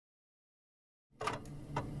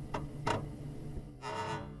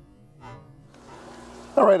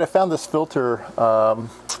All right, I found this filter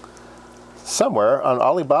somewhere on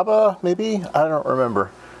Alibaba, maybe? I don't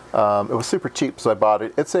remember. It was super cheap, so I bought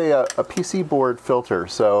it. It's a PC board filter,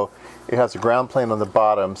 so it has a ground plane on the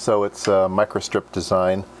bottom, so it's a microstrip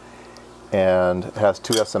design, and it has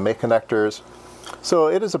two SMA connectors. So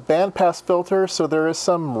it is a bandpass filter, so there is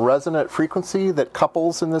some resonant frequency that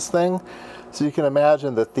couples in this thing. So you can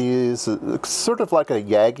imagine that these, sort of like a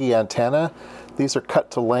Yagi antenna, these are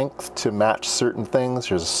cut to length to match certain things.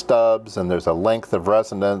 There's stubs, and there's a length of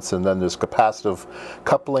resonance, and then there's capacitive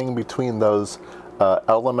coupling between those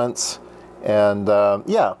elements. And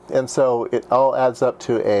yeah, and so it all adds up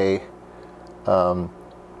to a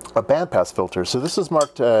bandpass filter. So this is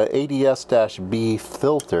marked ADS-B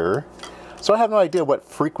filter. So I have no idea what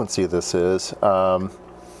frequency this is.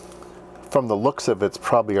 From the looks of it, it's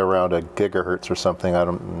probably around a gigahertz or something.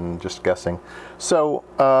 I'm just guessing. So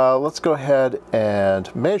let's go ahead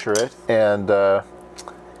and measure it and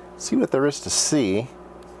see what there is to see.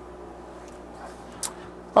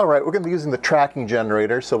 All right, we're going to be using the tracking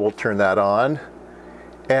generator, so we'll turn that on.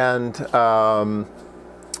 And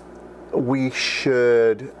we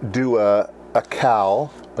should do a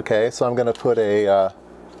cal. Okay, so I'm going to put a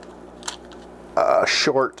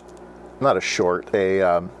short, not a short,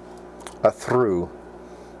 a through,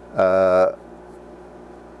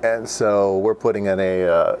 and so we're putting in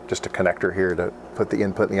a just a connector here to put the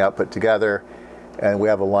input and the output together, and we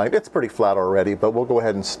have a line. It's pretty flat already, but we'll go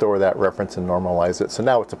ahead and store that reference and normalize it. So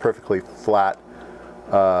now it's a perfectly flat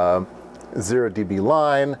 0 dB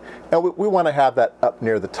line, and we want to have that up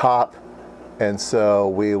near the top, and so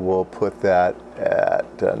we will put that at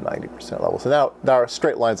 90% level. So now our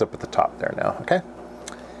straight line's up at the top there now. Okay,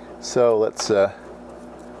 so let's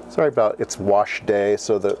sorry about it's wash day,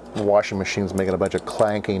 so the washing machine's making a bunch of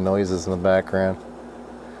clanking noises in the background.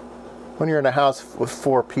 When you're in a house with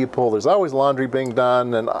 4 people, there's always laundry being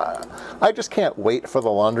done, and I just can't wait for the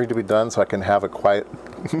laundry to be done so I can have a quiet,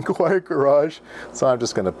 quiet garage. So I'm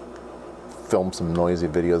just going to film some noisy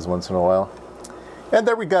videos once in a while. And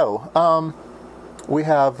there we go. We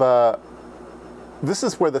have, this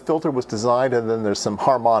is where the filter was designed, and then there's some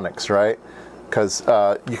harmonics, right? Because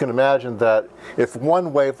you can imagine that if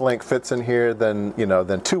one wavelength fits in here, then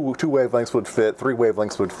then two wavelengths would fit, 3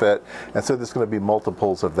 wavelengths would fit, and so there's going to be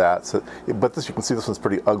multiples of that. So, but this, you can see this one's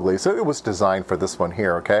pretty ugly, so it was designed for this one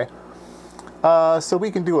here. Okay, so we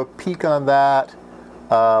can do a peak on that.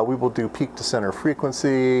 We will do peak to center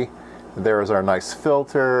frequency. There is our nice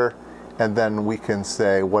filter, and then we can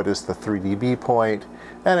say what is the 3 dB point,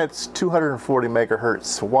 and it's 240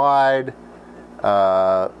 megahertz wide.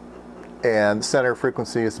 And center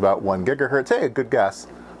frequency is about 1 gigahertz. Hey, a good guess.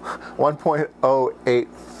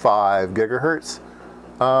 1.085 gigahertz.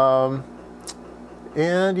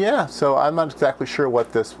 And yeah, so I'm not exactly sure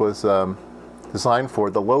what this was designed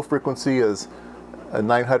for. The low frequency is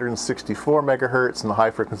 964 megahertz, and the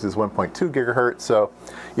high frequency is 1.2 gigahertz. So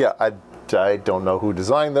yeah, I don't know who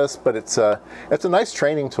designed this, but it's a nice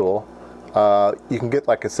training tool. You can get,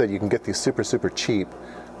 like I said, you can get these super cheap.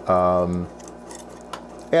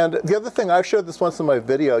 And the other thing, I've showed this once in my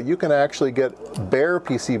video, you can actually get bare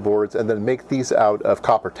PC boards and then make these out of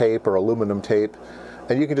copper tape or aluminum tape,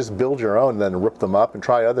 and you can just build your own and then rip them up and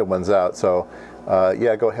try other ones out. So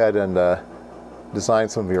yeah, go ahead and design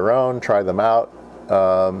some of your own, try them out.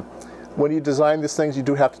 When you design these things, you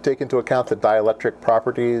do have to take into account the dielectric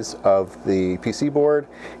properties of the PC board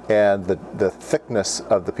and the thickness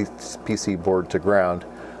of the PC board to ground.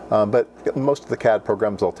 But most of the CAD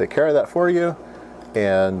programs will take care of that for you.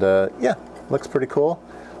 And yeah, looks pretty cool.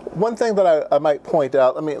 One thing that I might point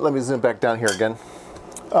out, let me zoom back down here again.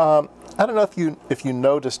 I don't know if you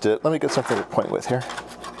noticed it. Let me get something to point with here.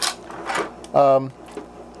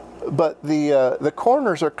 But the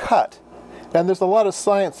corners are cut, and there's a lot of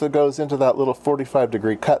science that goes into that little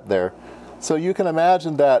 45-degree cut there. So you can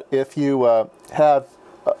imagine that if you have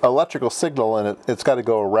electrical signal and it's got to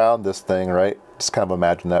go around this thing, right? Just kind of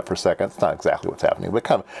imagine that for a second. It's not exactly what's happening, but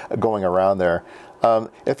kind of going around there.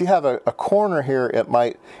 If you have a corner here, it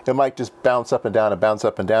might just bounce up and down and bounce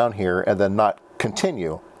up and down here and then not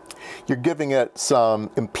continue. You're giving it some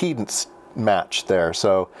impedance match there.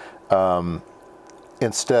 So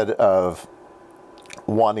instead of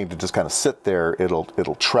wanting to just kind of sit there,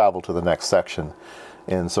 it'll travel to the next section.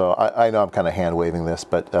 And so I know I'm kind of hand waving this,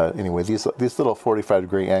 but anyway, these little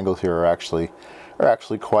 45-degree angles here are actually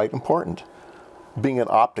quite important. Being an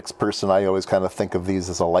optics person, I always kind of think of these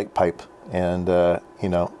as a light pipe, and you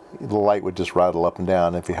know, the light would just rattle up and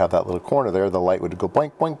down. If you have that little corner there, the light would go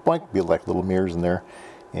boink, boink, boink, be like little mirrors in there.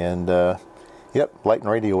 And yep, light and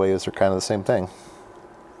radio waves are kind of the same thing.